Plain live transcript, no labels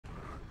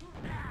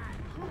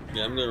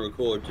Yeah, I'm gonna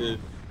record too.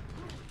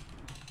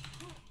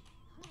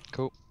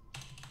 Cool.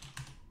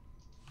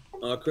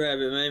 Oh crap!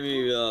 It made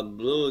me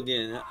blue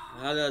again.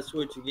 How did I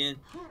switch again?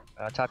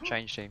 Type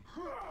change team.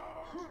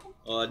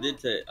 Oh, I did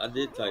type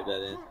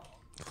that in.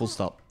 Full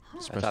stop.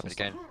 Just press Type full it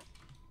stop. again.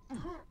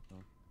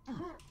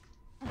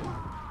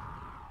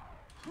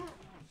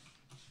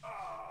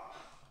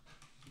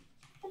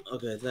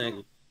 Okay, thank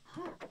you.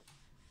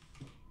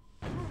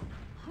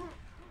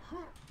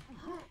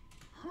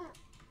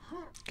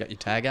 Got your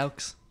tag,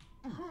 Alex?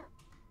 Oh,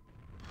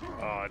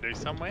 I do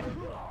somewhere?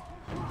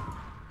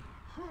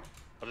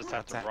 I'll just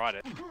have to write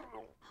it.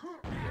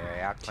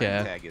 Yeah, our claim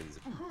Yeah. tag is a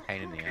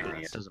pain in the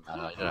ass. It doesn't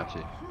matter, you don't have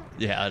to.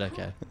 Yeah, I don't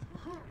care.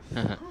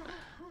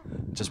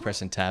 Just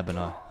pressing tab and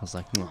I was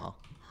like, oh,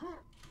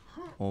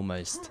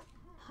 almost.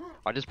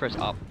 I just press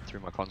up through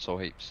my console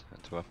heaps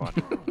until I find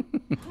it.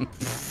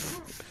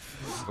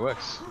 It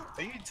works.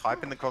 Are you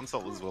typing the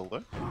console as well,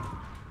 though?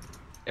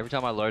 Every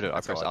time I load it,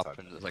 That's I press how I up, type.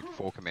 and there's like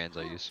 4 commands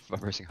I use by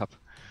pressing up.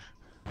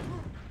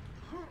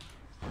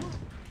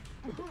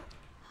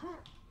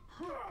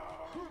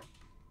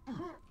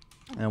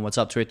 And what's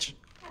up, Twitch?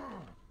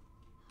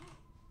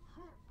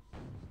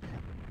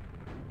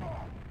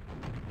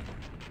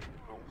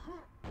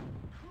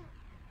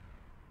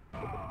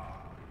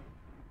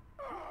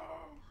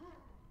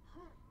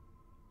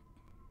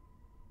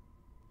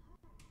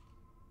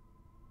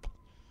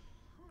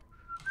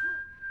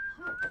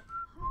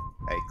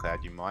 Hey,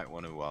 Cloud, you might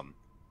want to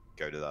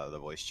go to the other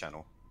voice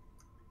channel.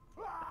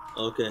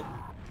 Okay.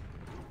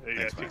 There you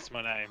Thanks, go, fix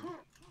my name.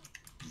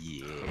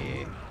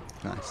 Yeah.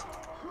 Nice.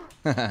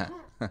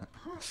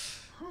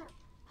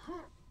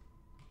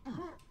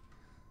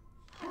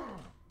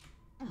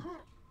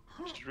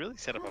 Should really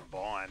set up a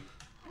bind.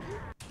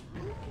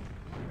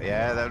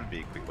 Yeah, that would be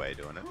a quick way of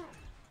doing it.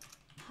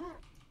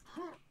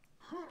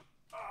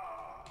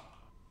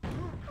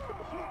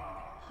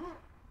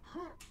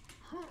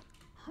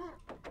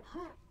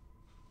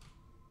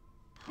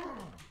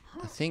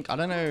 I think, I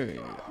don't know,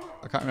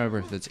 I can't remember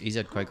if it's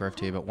EZQuake or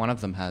FT, but one of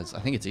them has, I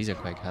think it's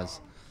EZQuake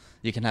has,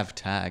 you can have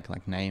tag,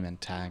 like name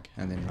and tag,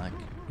 and then like,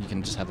 you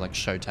can just have like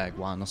show tag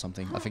 1 or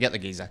something. I forget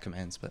the exact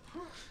commands, but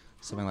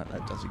something like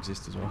that does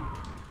exist as well.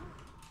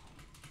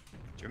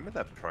 Do you remember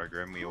that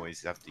program we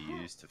always have to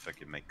use to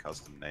fucking make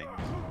custom names?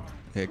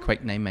 Yeah,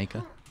 Quake Name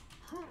Maker.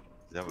 Is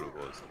that what it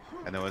was?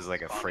 And there was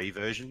like a free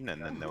version,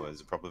 and then there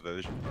was a proper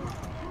version.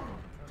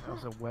 That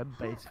was a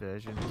web-based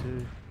version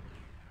too.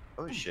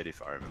 Oh shit,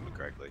 if I remember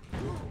correctly.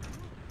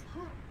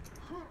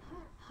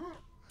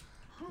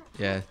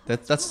 Yeah,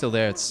 that's still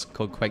there. It's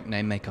called Quake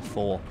Name Maker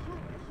 4.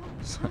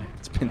 So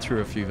it's been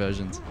through a few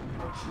versions.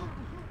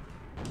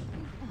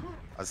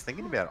 I was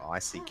thinking about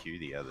ICQ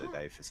the other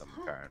day for some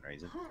apparent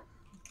reason.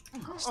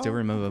 Still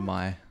remember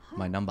my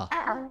number.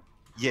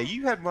 Yeah,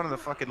 you had one of the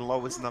fucking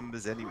lowest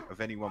numbers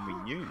of anyone we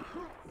knew.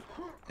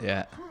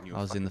 Yeah, You I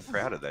were was in the.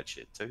 proud of that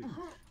shit too.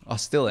 I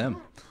still am.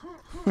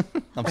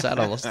 I'm sad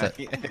I lost it.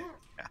 Yeah.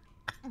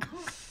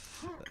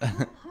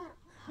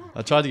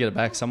 I tried to get it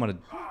back. Someone had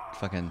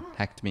fucking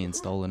hacked me and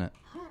stolen it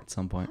at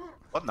some point.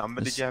 What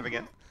number did you have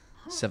again?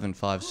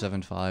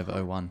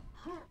 757501.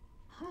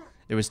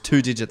 It was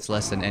 2 digits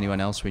less than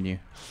anyone else we knew.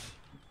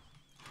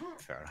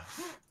 Fair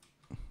enough.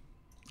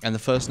 And the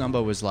first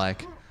number was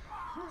like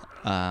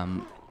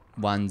 10000.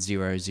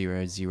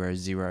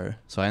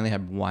 So I only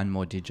had one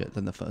more digit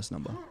than the first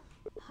number.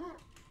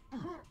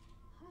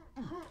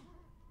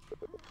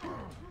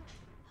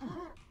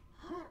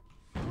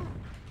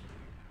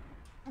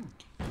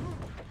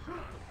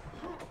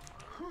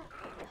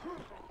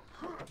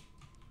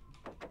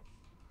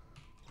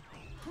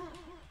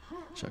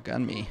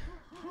 Shotgun me.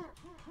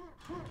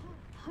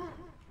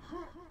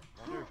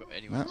 I wonder if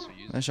anyone No, else will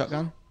use no it.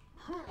 shotgun.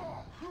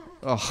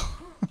 Oh.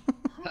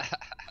 I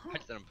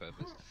did that on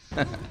purpose.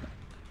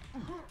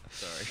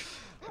 Sorry.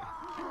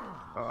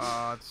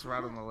 Oh, it's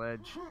right on the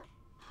ledge.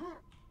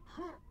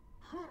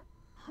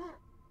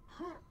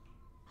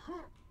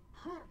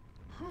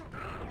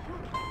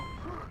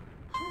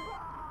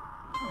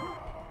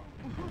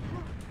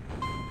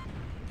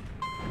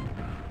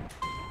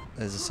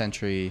 There's a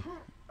sentry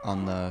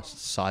on the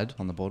side,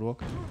 on the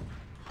boardwalk.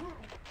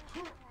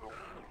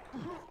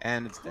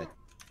 And it's dead.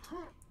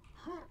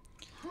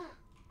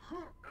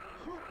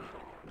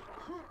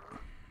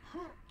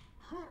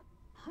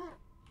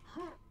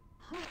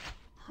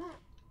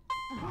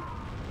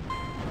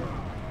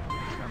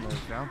 Cameras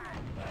down.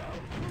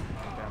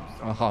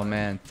 Oh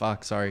man,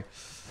 fuck, sorry.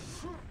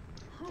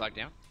 Flag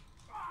down.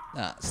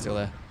 Nah, still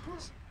there.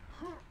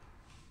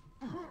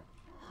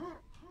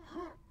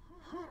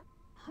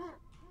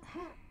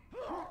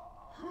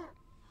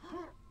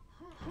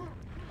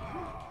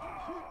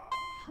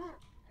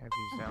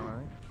 Heavy's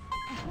down,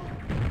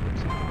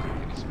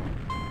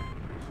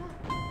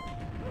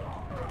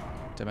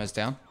 Demo's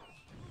down.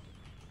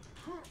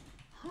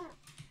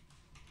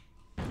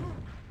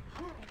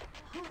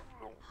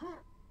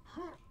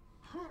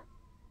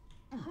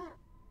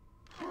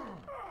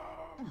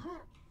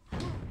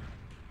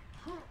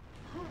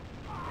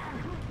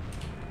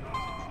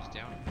 She's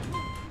down.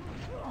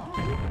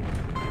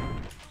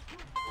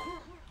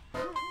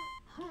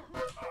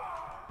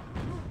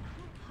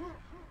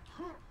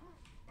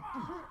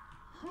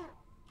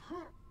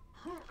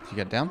 You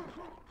get down?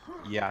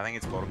 Yeah, I think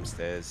it's bottom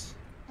stairs.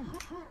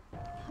 It's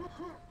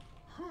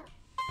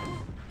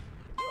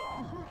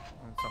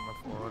on the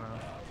floor now.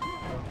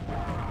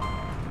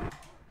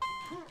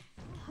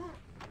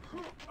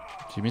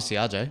 Did you miss the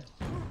RJ?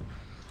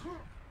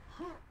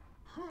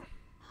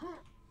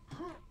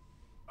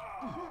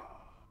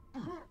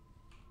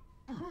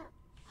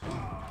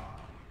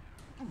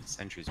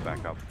 Sentry's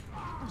back up.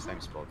 Same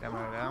spot. Demo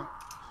down.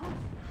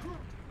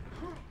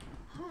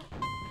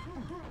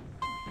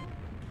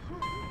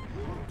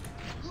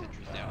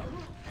 Sentry's down.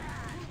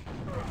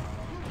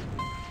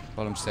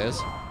 Bottom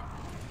stairs.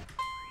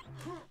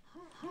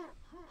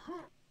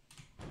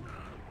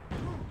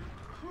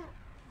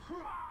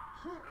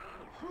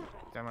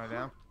 Demo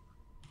down.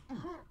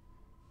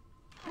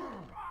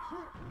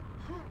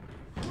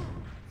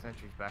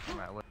 Sentry's back on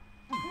that list.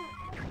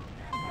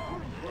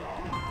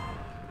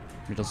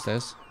 Middle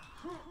stairs.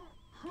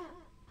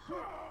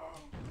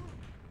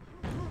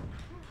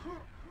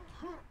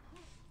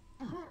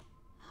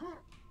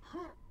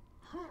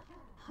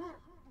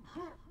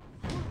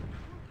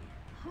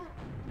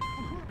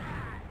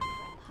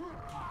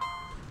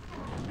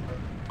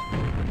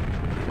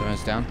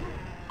 Demo's down.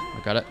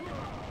 I got it.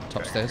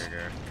 Top stairs.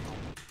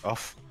 Go.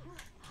 Off.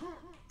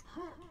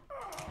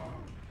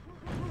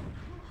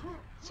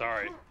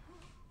 Sorry.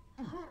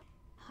 Down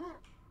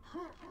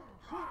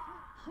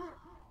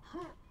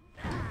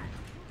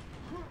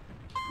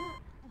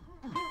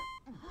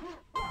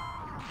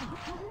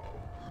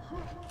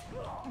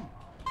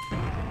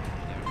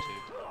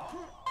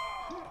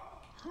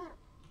 2.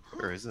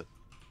 Where is it?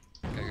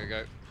 Go, go,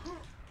 go.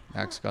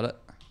 Max got it.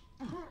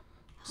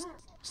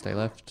 Stay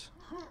left.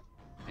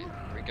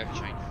 Yeah, go for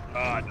chain.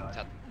 Oh, no.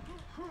 Tap.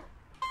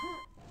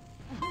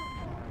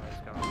 Demo's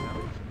coming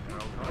down. They're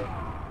all gone.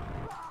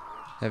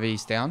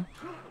 Heavy's down.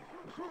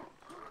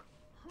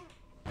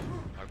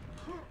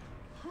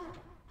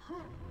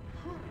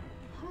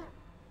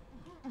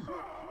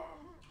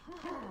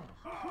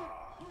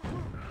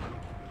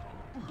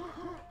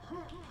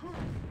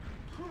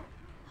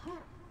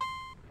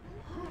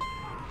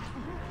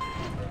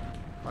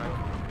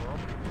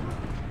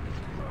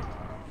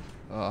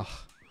 Ugh.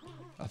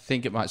 I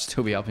think it might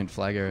still be up in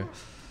flag area.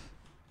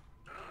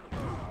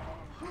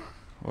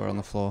 Or on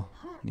the floor,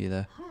 near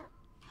there.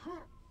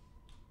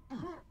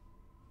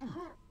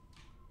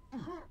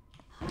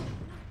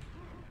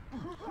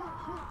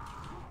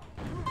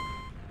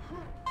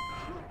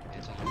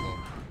 It's on the floor.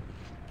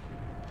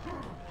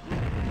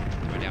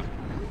 Go down.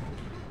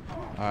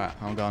 Alright,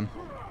 I'm gone.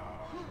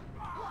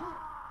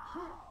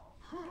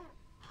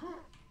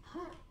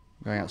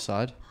 Going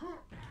outside.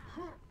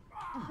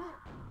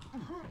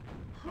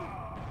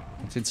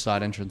 It's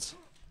inside entrance.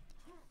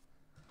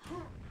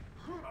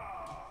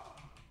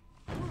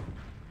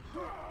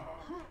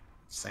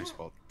 Same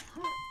spot.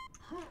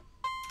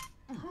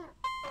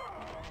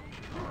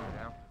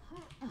 Down.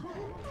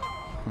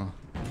 Huh.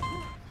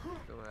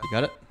 Still there. You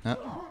got it? No.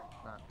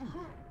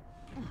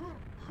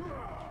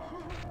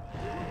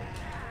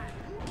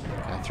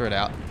 Okay, threw it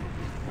out.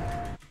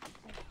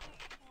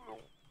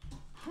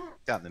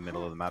 Out in the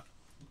middle of the map.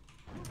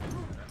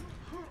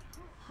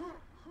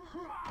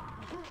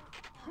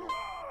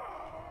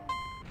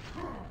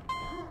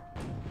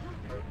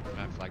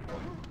 No flag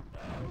point.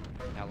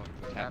 How long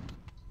for tap?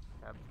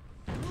 Tab.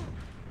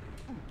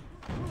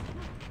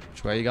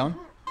 Which way are you going?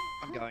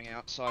 I'm going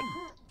outside.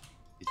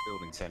 He's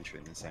building sentry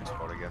in the same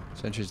spot again.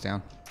 Sentry's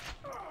down.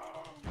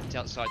 It's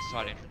outside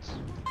side entrance.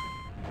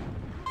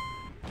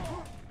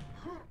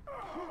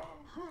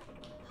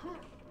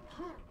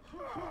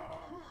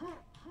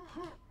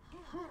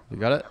 You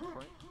got it?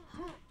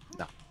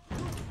 No.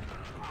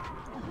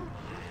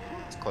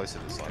 It's closer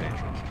to the side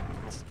entrance.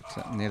 It's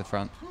near the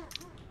front.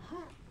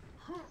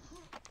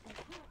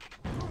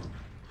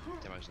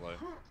 Demo's low.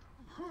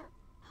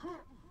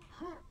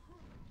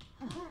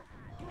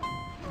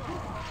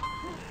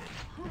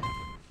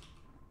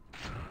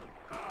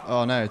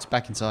 Oh no, it's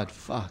back inside.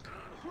 Fuck.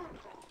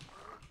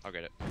 I'll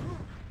get it.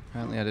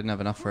 Apparently I didn't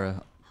have enough for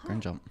a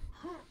ground jump.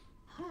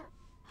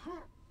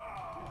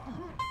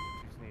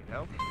 Just need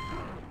help.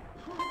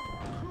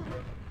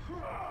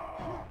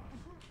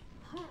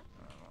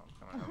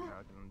 I'm coming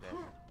help now, I'm dead.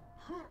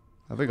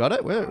 Have we got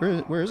it?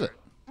 Where is it?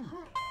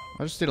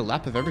 I just did a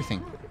lap of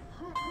everything.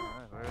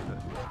 Alright, where is it?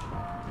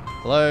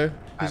 Hello?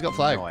 I Who's got have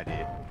flag? No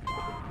idea.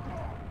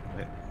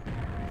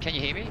 Can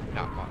you hear me?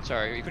 No,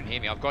 sorry, you couldn't hear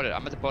me. I've got it.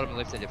 I'm at the bottom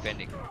left and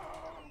defending.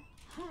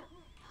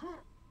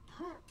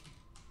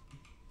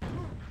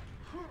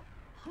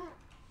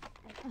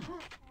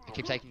 I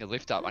keep taking the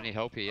lift up. I need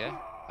help here, yeah?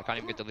 I can't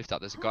even get the lift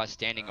up. There's a guy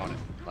standing on it.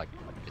 Like,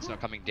 it's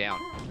not coming down.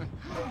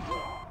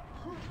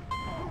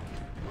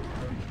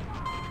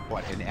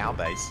 What, in our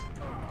base?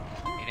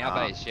 In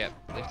our base, yeah.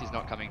 Lift is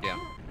not coming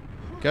down.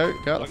 Go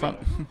out the front.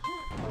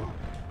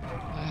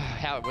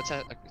 How? What's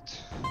that?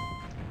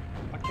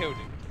 I killed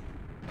him.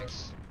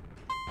 Thanks.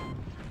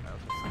 That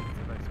was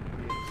just like some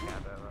weird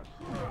scab over.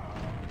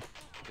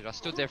 Dude, I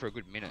stood there for a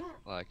good minute.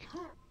 Like,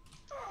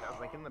 I was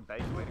like in the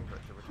base waiting for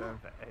it to return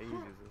for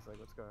ages. It's like,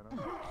 what's going on?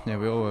 Yeah,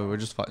 we all were. We're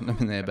just fighting them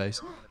in their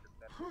base.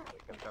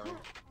 Keep going.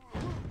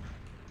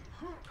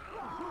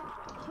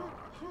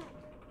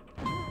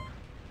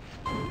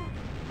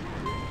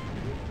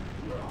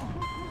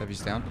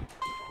 Heavy's down.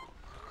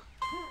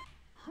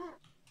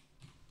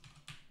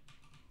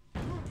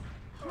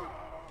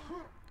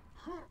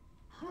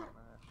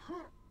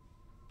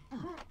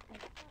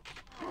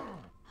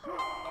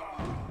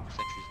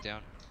 Sentry's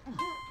down.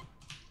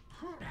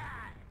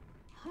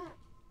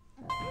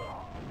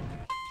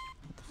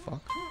 What the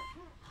fuck?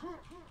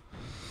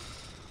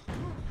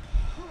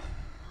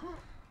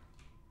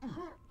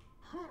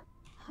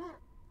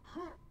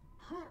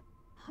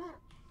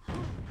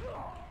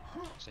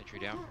 Sentry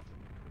down.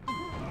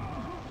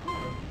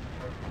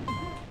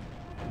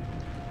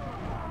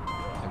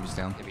 Heavy's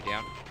down. Heavy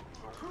down.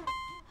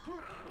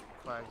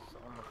 Flags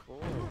on the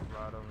floor,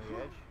 right on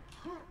the edge.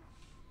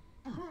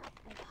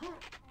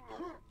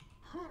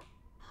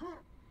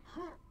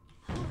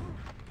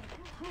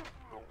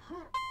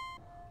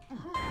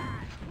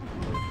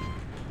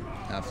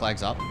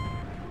 Flag's up.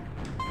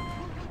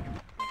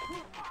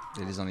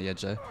 It is on the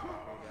edge though. There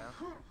you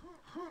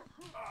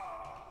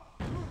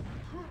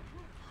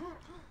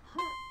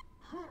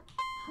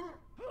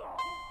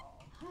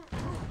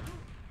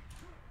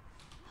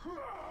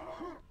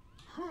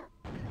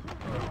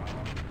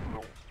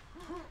go.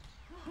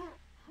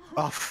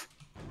 Off.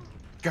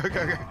 Go, go,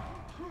 go.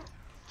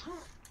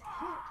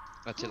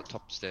 That's it at the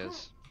top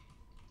stairs.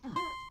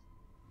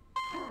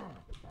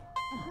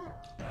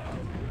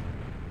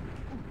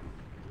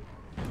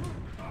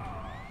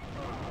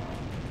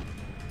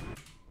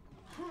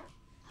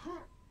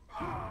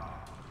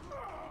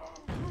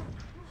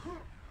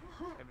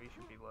 Heavy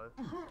should be low.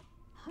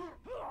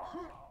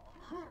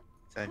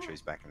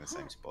 Sentry's back in the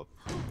same spot.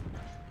 It's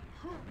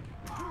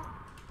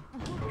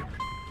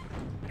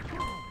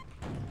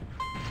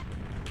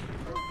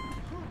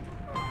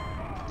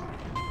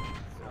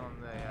on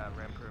the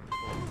ramp room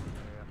floor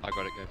area. I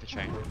got it, go for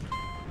chain.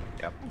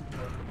 Yep.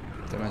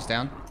 Demo's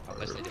down.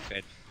 Unless they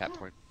defend that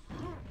point.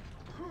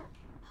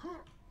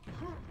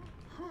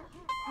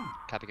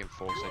 Capping in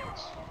 4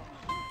 seconds.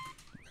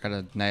 Got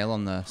a nail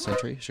on the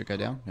sentry. Should go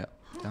down. Yep,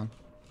 down.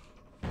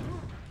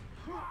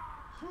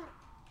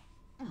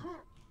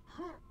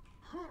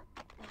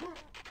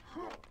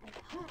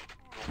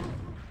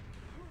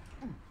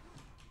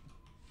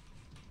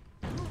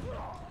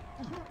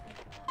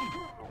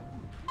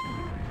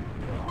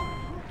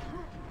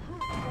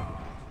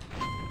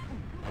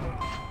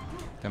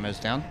 Demo's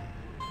down.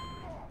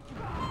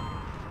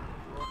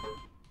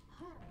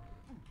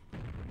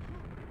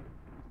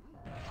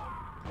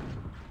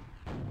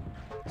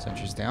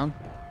 Sentry's down.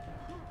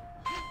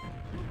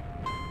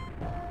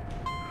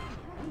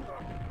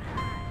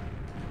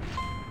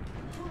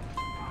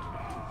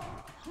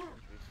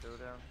 Sentry's still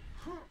down.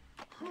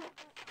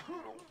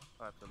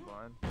 Pipes are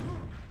blind.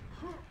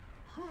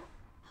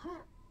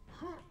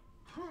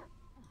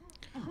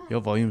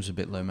 Your volume's a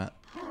bit low, Matt.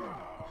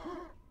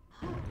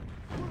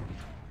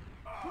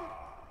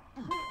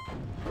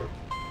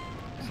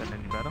 Is that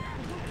any better?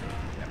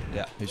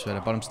 Yeah. Who's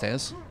better? Bottom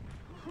stairs.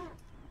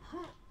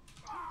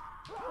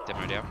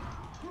 Demo down.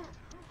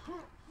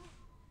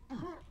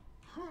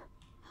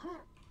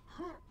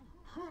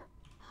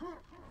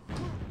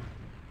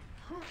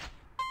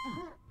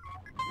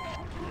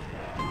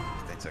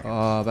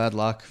 Oh, bad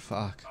luck.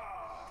 Fuck.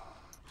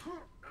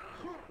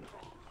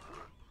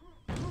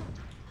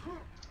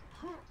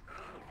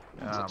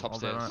 It's at top I'll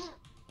do stairs.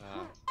 it.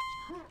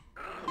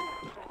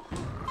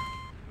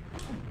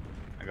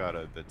 I got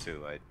it, but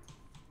too late.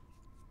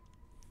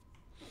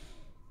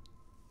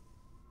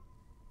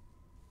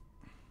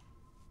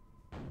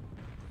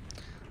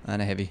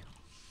 And a heavy.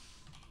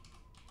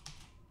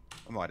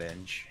 I might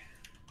end.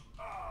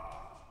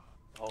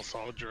 I'll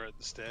soldier at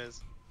the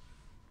stairs.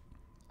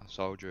 A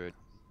soldier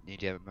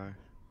need ammo.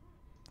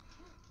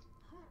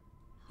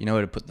 You know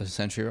where to put the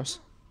sentry, Ross?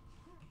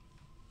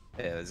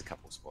 Yeah, there's a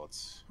couple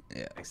spots.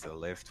 Yeah. Next to the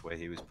left where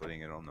he was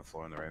putting it on the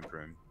floor in the ramp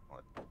room.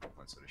 All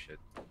that sort of shit.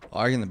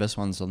 I reckon the best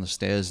one's on the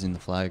stairs in the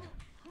flag.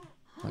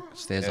 Like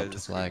stairs Yeah, up to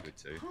that's pretty flag. good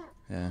too.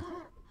 Yeah.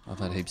 I've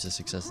had heaps of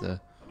success there.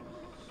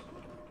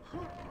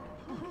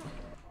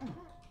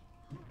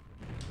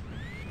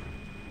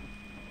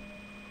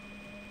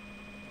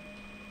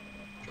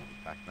 Drop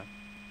it back, man.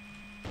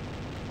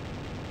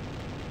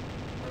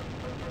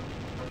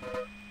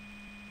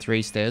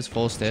 3 stairs,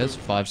 4 stairs,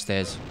 5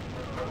 stairs.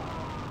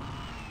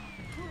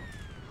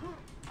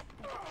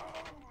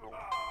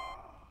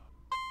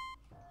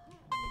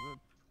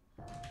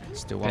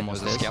 Still one more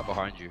There's a stairs. scout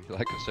behind you,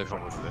 like a surfer.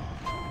 What was it?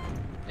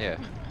 Yeah.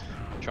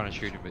 Trying to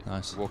shoot him, but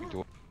Nice. walking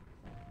to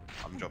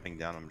I'm dropping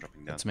down, I'm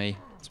dropping down. It's me.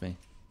 It's me.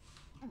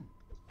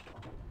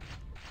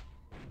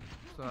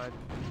 Side.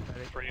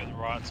 Medic. 3 on the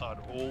right side,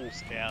 all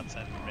scouts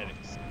and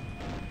medics.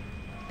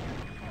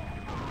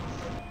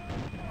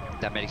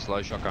 that medic's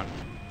low shotgun.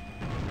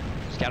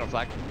 Scout on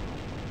flag.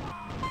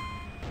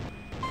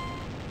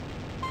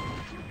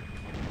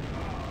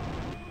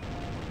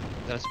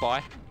 Is that a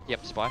spy?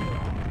 Yep, spy.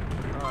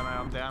 Oh no,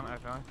 I'm down,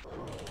 okay.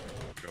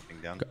 Dropping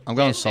down. I'm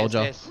going Stairs,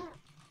 soldier. Stairs.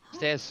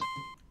 Stairs.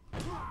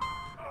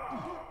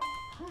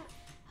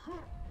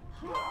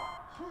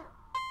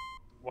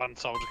 One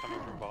soldier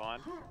coming from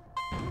behind.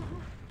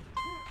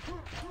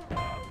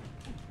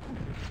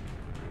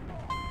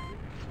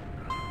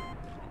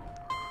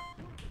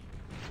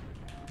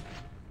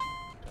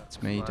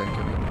 It's me, don't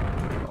kill me.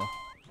 Oh.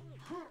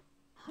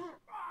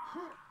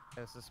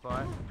 There's the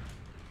spy.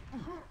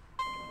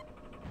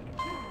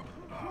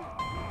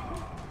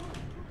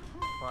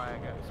 Spy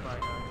go, spy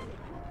go.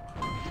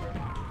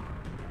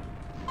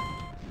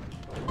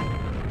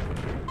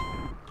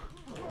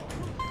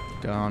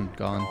 Gone,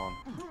 gone.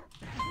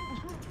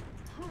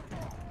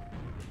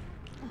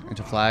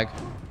 Into flag.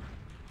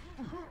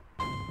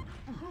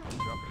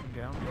 Dropping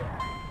down.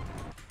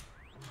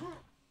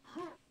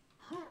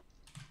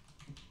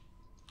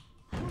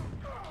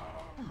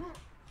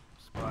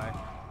 Spy.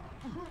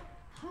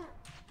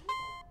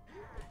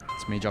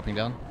 It's me dropping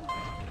down.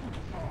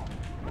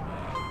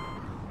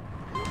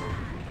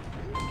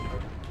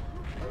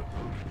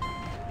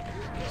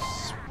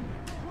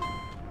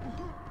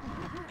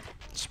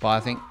 Spy, I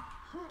think.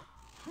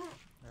 Yeah,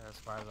 the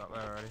spy's up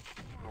there already.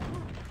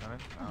 Coming?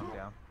 Oh, I'm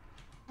down.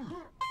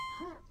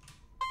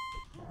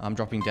 I'm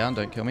dropping down,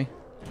 don't kill me.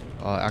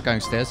 Oh, outgoing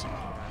stairs.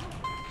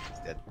 He's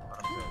dead.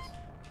 Upstairs.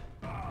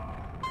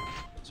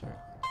 Sorry.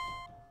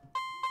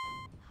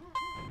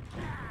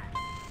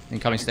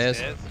 Incoming stairs.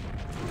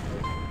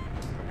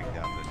 Coming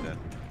down the dead.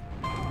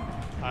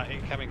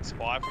 Incoming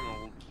spy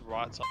from the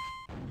right side.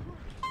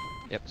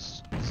 Yep,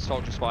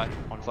 soldier spy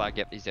on flag.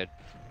 Yep, he's dead.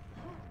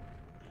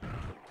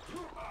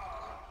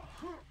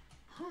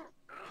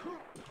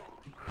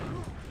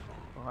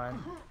 Behind.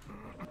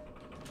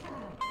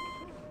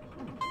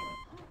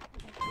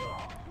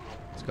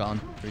 It's gone.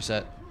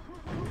 Reset.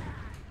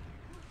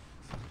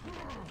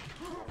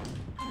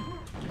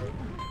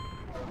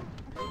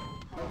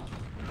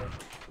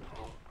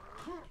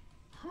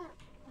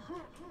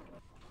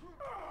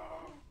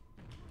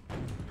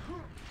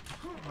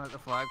 I'm at the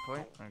flag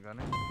point. I got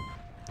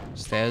him.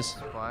 Stairs.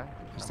 Spy.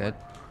 He's dead.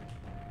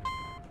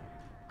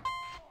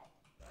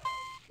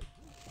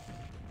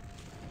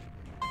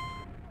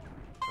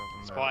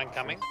 Dropping Spy the-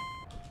 incoming.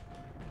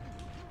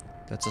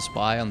 That's a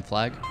spy on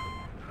flag.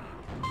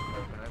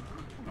 Dropping him.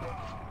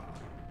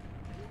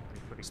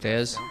 Putting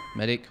Stairs. gas down.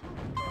 Medic.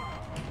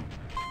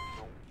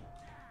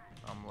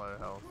 I'm low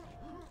health.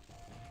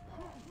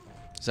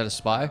 Is that a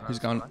spy? No, Who's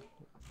spy. gone?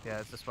 Yeah,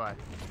 it's the spy.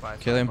 Spy,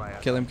 Kill him. spy,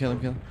 Kill him. Kill him.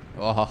 Kill him.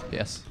 Oh,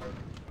 yes.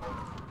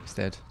 He's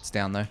dead. It's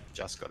down though.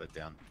 Just got it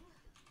down.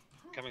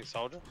 Incoming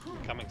soldier.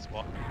 Incoming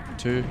spy.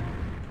 2.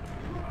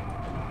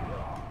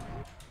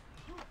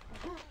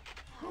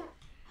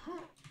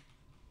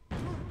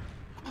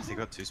 Has he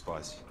got 2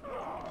 spies?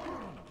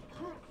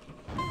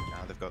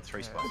 Now they've got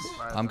 3 spies.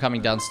 Spy's I'm at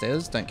coming the-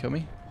 downstairs. Don't kill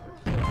me.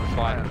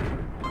 Spy.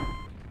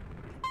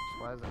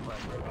 Spy's at flag.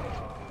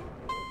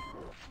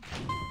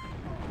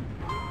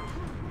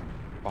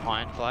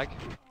 Behind flag.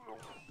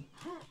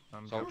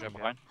 I'm Soldier dropping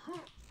behind.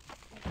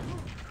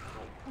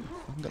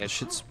 I've got the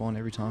shit spawn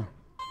every time.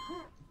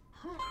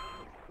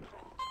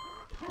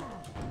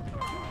 down.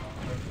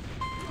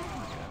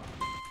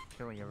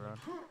 Killing everyone.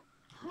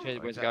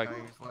 Where's He's he going?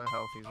 He's low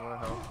health. He's low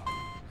health.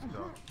 He's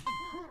gone.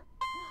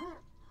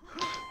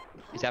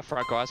 He's out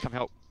front, guys. Come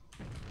help.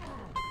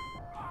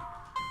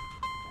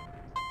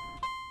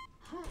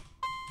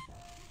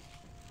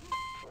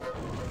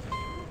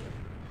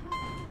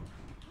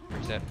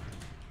 Reset.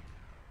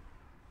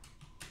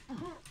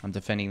 I'm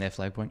defending their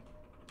flag point.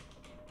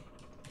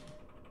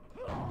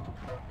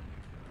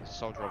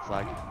 Soldier on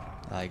flag.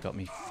 Ah, he got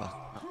me.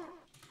 Fuck.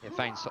 Yeah,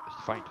 feint.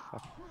 Feint.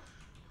 Fuck.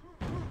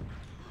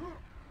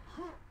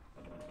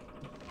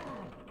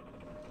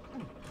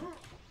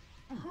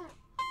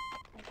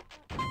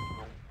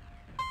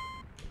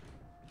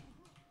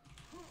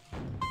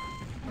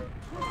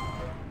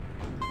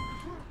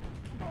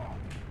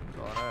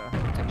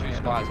 Got Two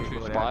spies.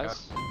 Two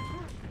spies.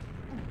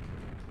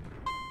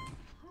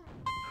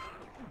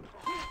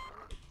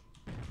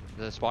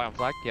 The spy on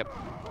flag. Yep.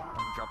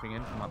 I'm dropping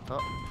in from up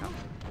top.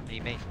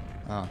 Me.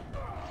 Ah.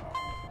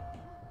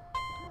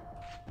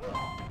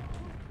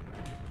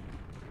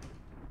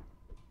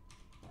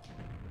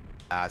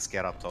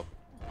 Scout up top.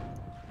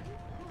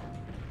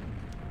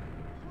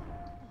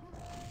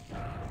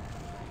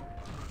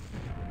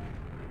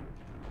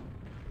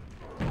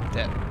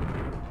 Dead.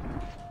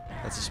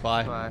 That's a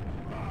spy. Spy.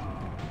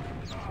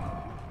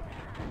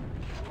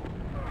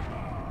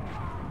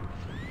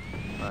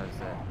 Spy's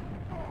there.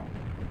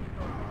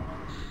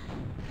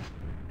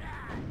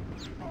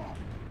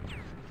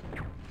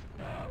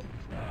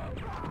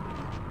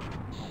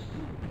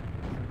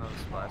 Another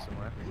spy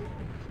somewhere.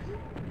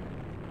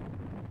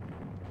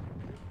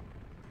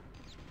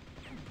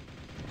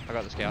 I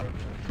got the scout.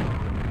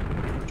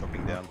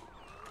 Dropping down.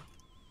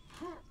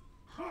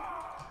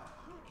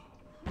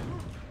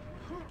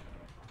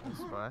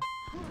 Spy.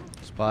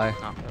 Spy.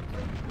 Oh,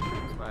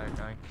 Spy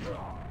going.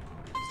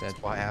 He's dead.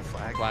 Spy our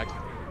flag. flag.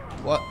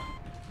 What?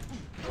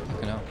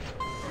 Fucking hell.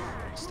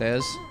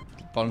 Stairs.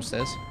 Bottom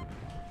stairs.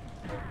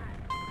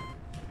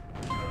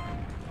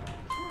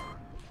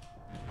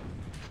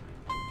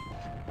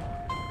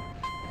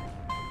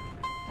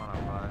 One up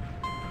high.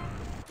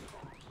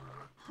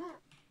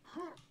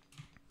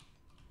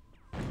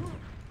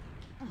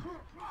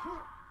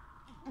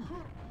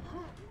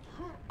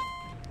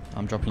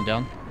 I'm dropping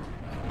down.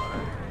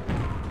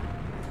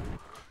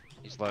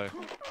 He's low.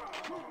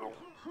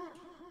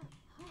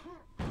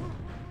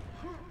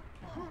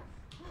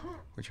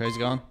 Which way is he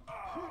going?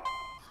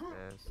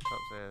 Stairs, top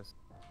stairs.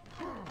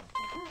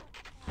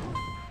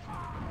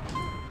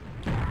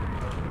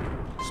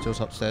 Still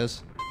top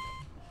stairs.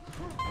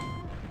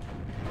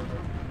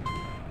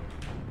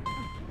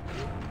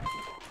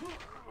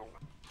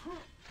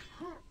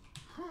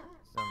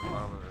 He's on the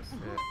bottom of the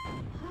stair.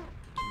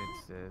 Mid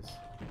stairs.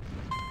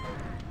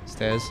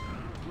 Stairs.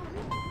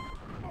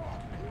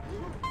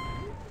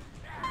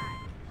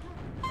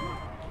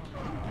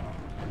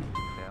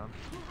 Down.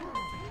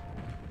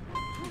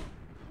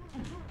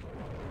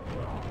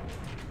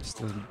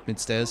 Still mid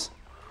stairs.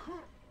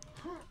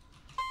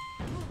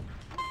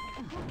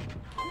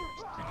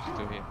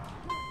 Still here.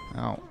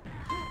 Ow.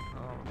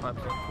 Oh,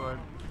 pipes on floor.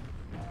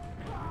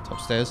 Top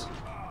stairs.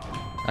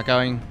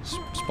 Outgoing.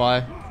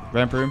 Spy.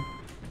 Ramp room.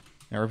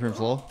 Yeah, ramp room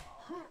floor.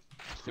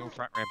 Still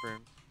front ramp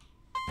room.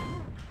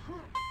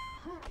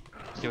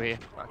 Still here.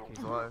 Fuck, he's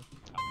low.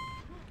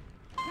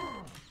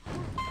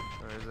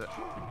 Where is it?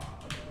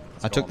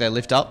 I took their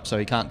lift up, so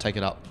he can't take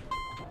it up.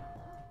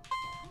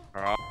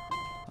 Alright.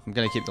 I'm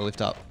gonna keep the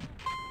lift up.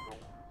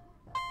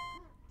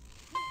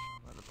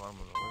 I'm at the bottom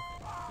of the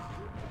lift.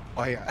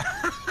 Oh yeah.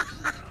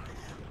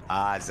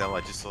 Zell,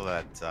 I just saw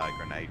that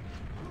grenade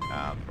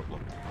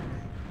problem.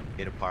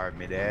 Hit a pirate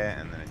midair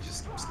and then it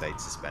just stayed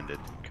suspended.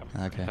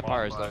 Okay. The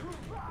pyro's low.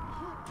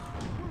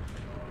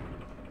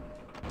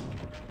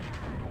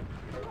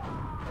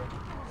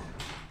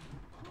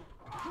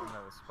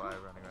 Another spy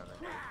running around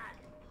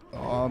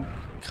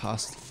there.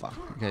 Cast. Fuck.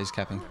 Okay, he's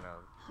capping.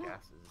 No,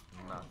 gas is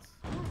nuts.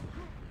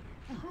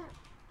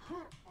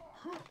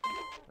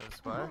 Another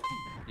spy?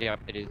 Yeah,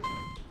 it is.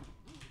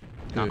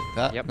 Who?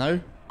 That? Yep. No?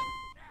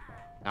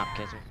 Nah,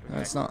 cancel. No,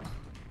 it's not.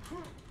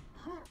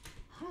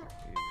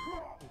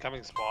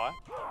 Incoming spy.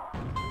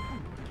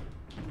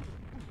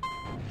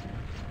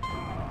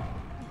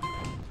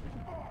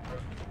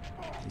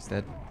 He's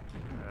dead.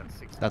 That's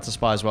 6. That's a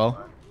spy as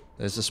well.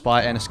 There's a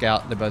spy and a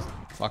scout. They're both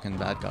fucking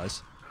bad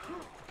guys.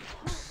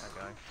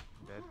 Okay,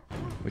 dead.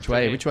 Which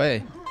way? here. Which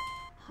way?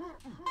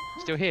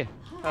 Still here.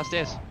 Oh,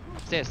 stairs.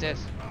 Stairs, stairs.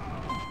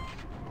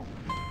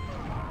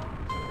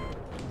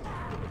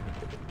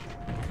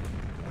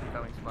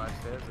 Coming spy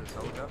stairs, there's a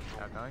soldier.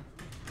 Outgoing.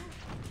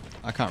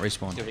 I can't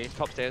respawn. Still here.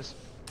 Top stairs.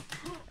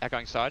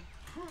 Outgoing side.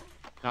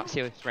 No,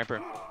 still here. Ramp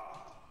room.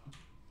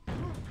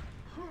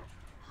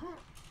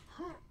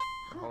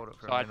 Hold it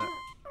for Side. a minute.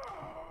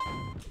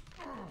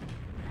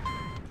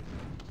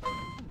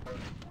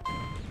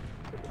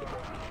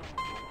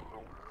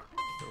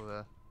 Still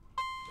there.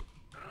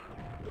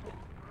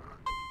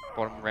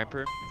 Bottom ramp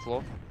room.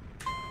 Floor.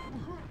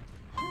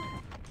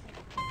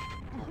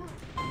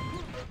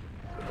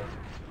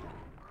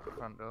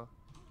 Front door.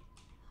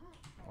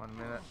 1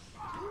 minute.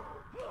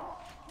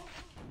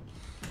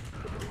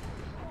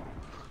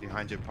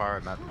 Behind your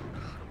pirate, Matt.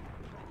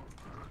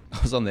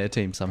 I was on their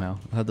team somehow.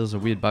 I heard there was a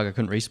weird bug. I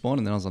couldn't respawn,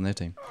 and then I was on their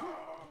team.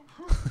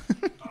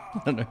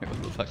 I don't know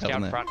what the fuck Scout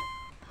happened there. front.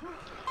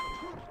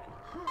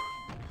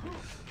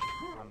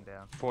 I'm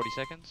down. 40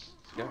 seconds.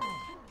 Let's go.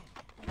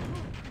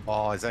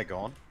 Oh, is that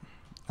gone?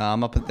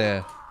 I'm up at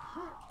their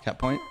cap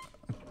point.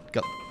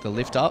 Got the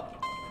lift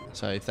up,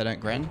 so if they don't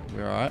gran,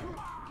 we're alright.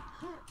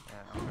 Yeah,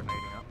 I'm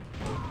grenading up.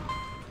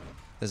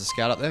 There's a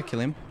scout up there. Kill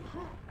him.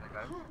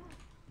 Okay.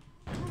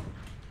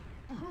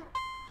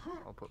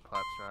 I'll put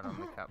pipes right on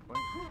the cap point.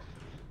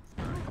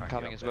 I'm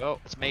coming as well.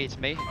 It's me, it's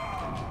me. I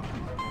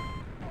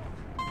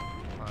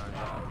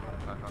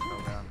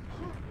fell down.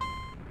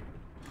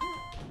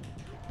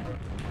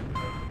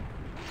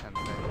 10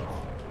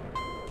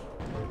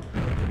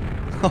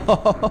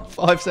 seconds.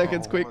 5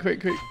 seconds. Quick, quick,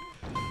 quick.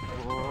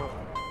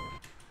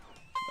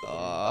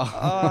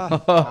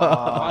 Oh.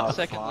 1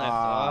 second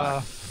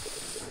left.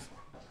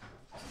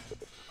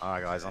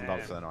 Alright guys, I'm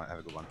done for the night. Have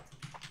a good one.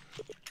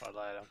 Bye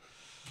later.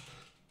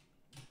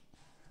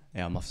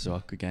 Yeah, I'm off as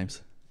well. Good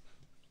games.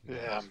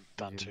 Yeah, I'm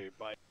done too.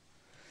 Bye.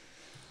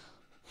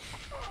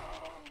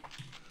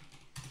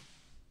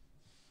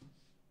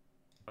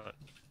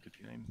 Good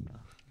game.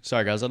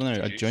 Sorry guys, I don't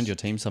know. I joined your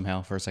team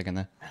somehow for a second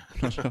there.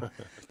 Not sure.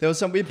 There was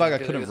some weird bug. I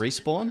couldn't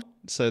respawn.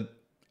 So.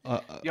 Yeah,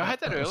 I had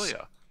that was-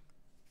 earlier.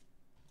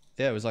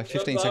 Yeah, it was like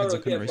 15 seconds. I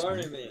couldn't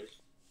respawn.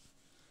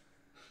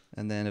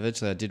 And then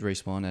eventually I did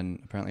respawn, and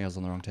apparently I was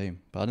on the wrong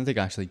team. But I don't think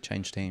I actually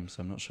changed teams,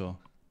 so I'm not sure.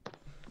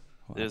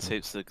 what There's happened.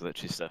 heaps of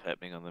glitchy stuff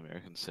happening on the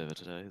American server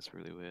today. It's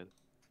really weird.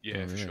 Yeah,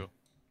 Oh, for really? sure.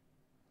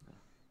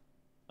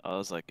 I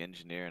was like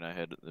engineer and I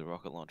had the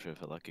rocket launcher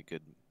for like a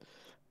good,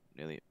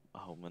 nearly a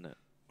whole minute.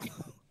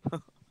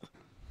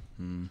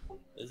 Hmm.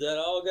 Is that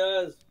all,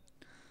 guys?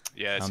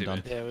 Yeah, it's I'm it,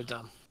 done. man. Yeah, we're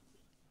done.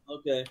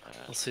 Okay.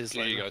 I'll see you See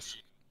you later. guys.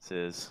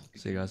 Says.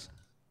 See you guys.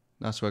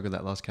 Nice work with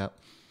that last cap.